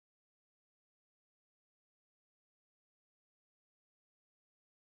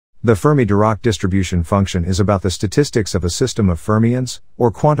The Fermi Dirac distribution function is about the statistics of a system of fermions, or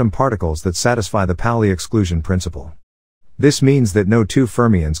quantum particles that satisfy the Pauli exclusion principle. This means that no two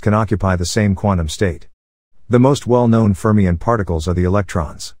fermions can occupy the same quantum state. The most well-known fermion particles are the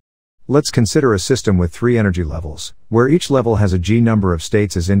electrons. Let's consider a system with 3 energy levels, where each level has a G number of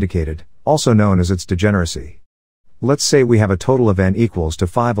states as indicated, also known as its degeneracy. Let's say we have a total of n equals to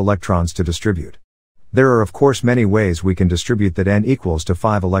 5 electrons to distribute. There are of course many ways we can distribute that n equals to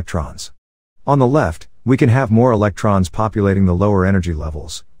 5 electrons. On the left, we can have more electrons populating the lower energy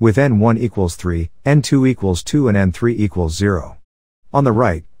levels, with n1 equals 3, n2 equals 2 and n3 equals 0. On the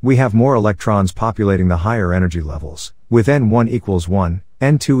right, we have more electrons populating the higher energy levels, with n1 equals 1,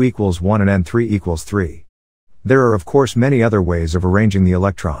 n2 equals 1 and n3 equals 3. There are of course many other ways of arranging the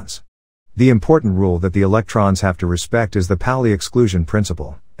electrons. The important rule that the electrons have to respect is the Pauli exclusion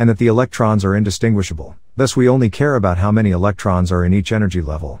principle, and that the electrons are indistinguishable, thus we only care about how many electrons are in each energy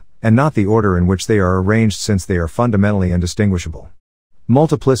level, and not the order in which they are arranged since they are fundamentally indistinguishable.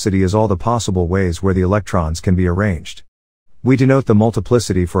 Multiplicity is all the possible ways where the electrons can be arranged. We denote the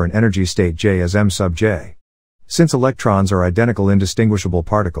multiplicity for an energy state J as m sub j. Since electrons are identical indistinguishable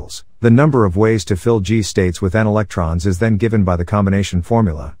particles, the number of ways to fill G states with n electrons is then given by the combination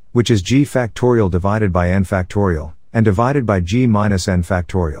formula, which is G factorial divided by n factorial, and divided by G minus n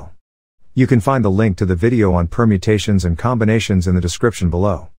factorial. You can find the link to the video on permutations and combinations in the description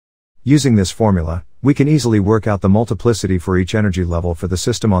below. Using this formula, we can easily work out the multiplicity for each energy level for the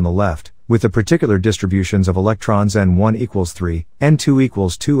system on the left, with the particular distributions of electrons n1 equals 3, n2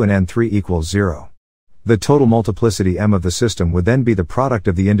 equals 2 and n3 equals 0. The total multiplicity m of the system would then be the product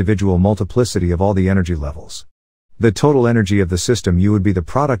of the individual multiplicity of all the energy levels. The total energy of the system U would be the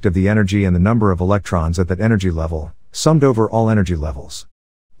product of the energy and the number of electrons at that energy level, summed over all energy levels.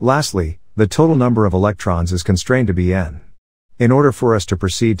 Lastly, the total number of electrons is constrained to be n. In order for us to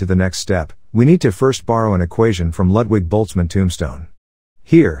proceed to the next step, we need to first borrow an equation from Ludwig-Boltzmann tombstone.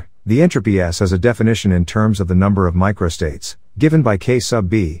 Here, the entropy S has a definition in terms of the number of microstates, given by K sub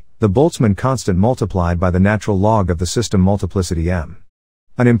b, the Boltzmann constant multiplied by the natural log of the system multiplicity m.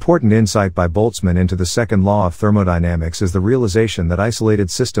 An important insight by Boltzmann into the second law of thermodynamics is the realization that isolated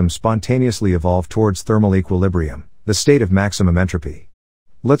systems spontaneously evolve towards thermal equilibrium, the state of maximum entropy.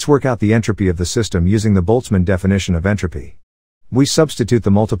 Let's work out the entropy of the system using the Boltzmann definition of entropy. We substitute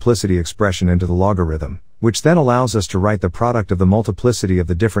the multiplicity expression into the logarithm, which then allows us to write the product of the multiplicity of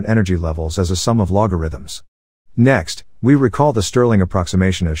the different energy levels as a sum of logarithms. Next, we recall the Stirling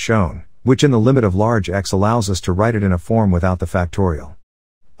approximation as shown, which in the limit of large X allows us to write it in a form without the factorial.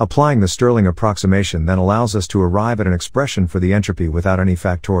 Applying the Stirling approximation then allows us to arrive at an expression for the entropy without any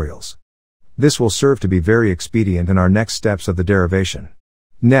factorials. This will serve to be very expedient in our next steps of the derivation.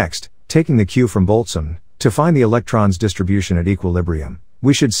 Next, taking the cue from Boltzmann, to find the electron's distribution at equilibrium,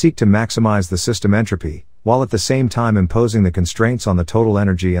 we should seek to maximize the system entropy, while at the same time imposing the constraints on the total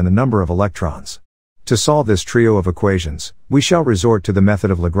energy and the number of electrons. To solve this trio of equations, we shall resort to the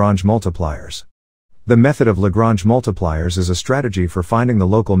method of Lagrange multipliers. The method of Lagrange multipliers is a strategy for finding the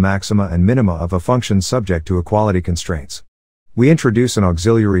local maxima and minima of a function subject to equality constraints. We introduce an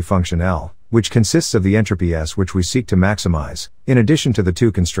auxiliary function L, which consists of the entropy S which we seek to maximize, in addition to the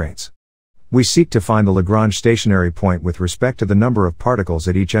two constraints. We seek to find the Lagrange stationary point with respect to the number of particles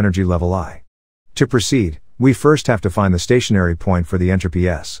at each energy level I. To proceed, we first have to find the stationary point for the entropy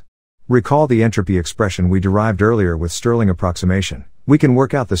S. Recall the entropy expression we derived earlier with Stirling approximation. We can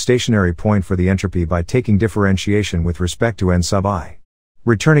work out the stationary point for the entropy by taking differentiation with respect to n sub I.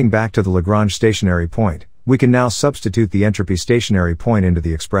 Returning back to the Lagrange stationary point, we can now substitute the entropy stationary point into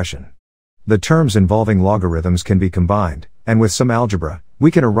the expression. The terms involving logarithms can be combined, and with some algebra,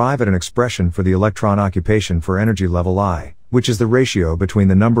 we can arrive at an expression for the electron occupation for energy level I, which is the ratio between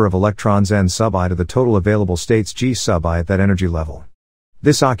the number of electrons n sub I to the total available states G sub I at that energy level.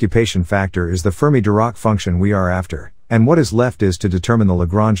 This occupation factor is the Fermi Dirac function we are after, and what is left is to determine the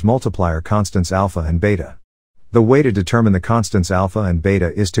Lagrange multiplier constants alpha and beta. The way to determine the constants alpha and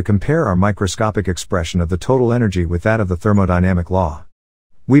beta is to compare our microscopic expression of the total energy with that of the thermodynamic law.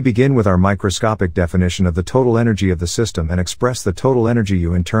 We begin with our microscopic definition of the total energy of the system and express the total energy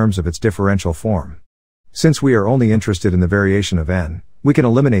U in terms of its differential form. Since we are only interested in the variation of n, we can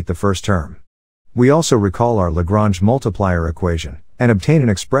eliminate the first term. We also recall our Lagrange multiplier equation, and obtain an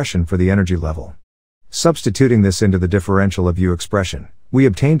expression for the energy level. Substituting this into the differential of U expression, we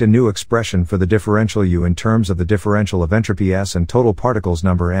obtained a new expression for the differential U in terms of the differential of entropy S and total particles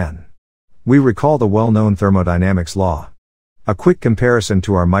number n. We recall the well-known thermodynamics law. A quick comparison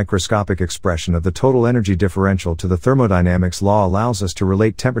to our microscopic expression of the total energy differential to the thermodynamics law allows us to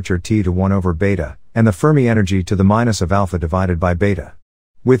relate temperature T to 1 over beta, and the Fermi energy to the minus of alpha divided by beta.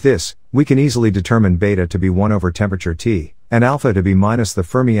 With this, we can easily determine beta to be 1 over temperature T, and alpha to be minus the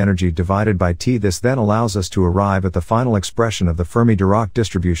Fermi energy divided by T. This then allows us to arrive at the final expression of the Fermi Dirac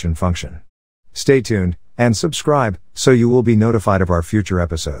distribution function. Stay tuned, and subscribe, so you will be notified of our future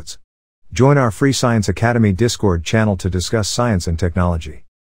episodes. Join our Free Science Academy Discord channel to discuss science and technology.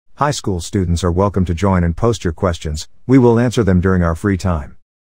 High school students are welcome to join and post your questions. We will answer them during our free time.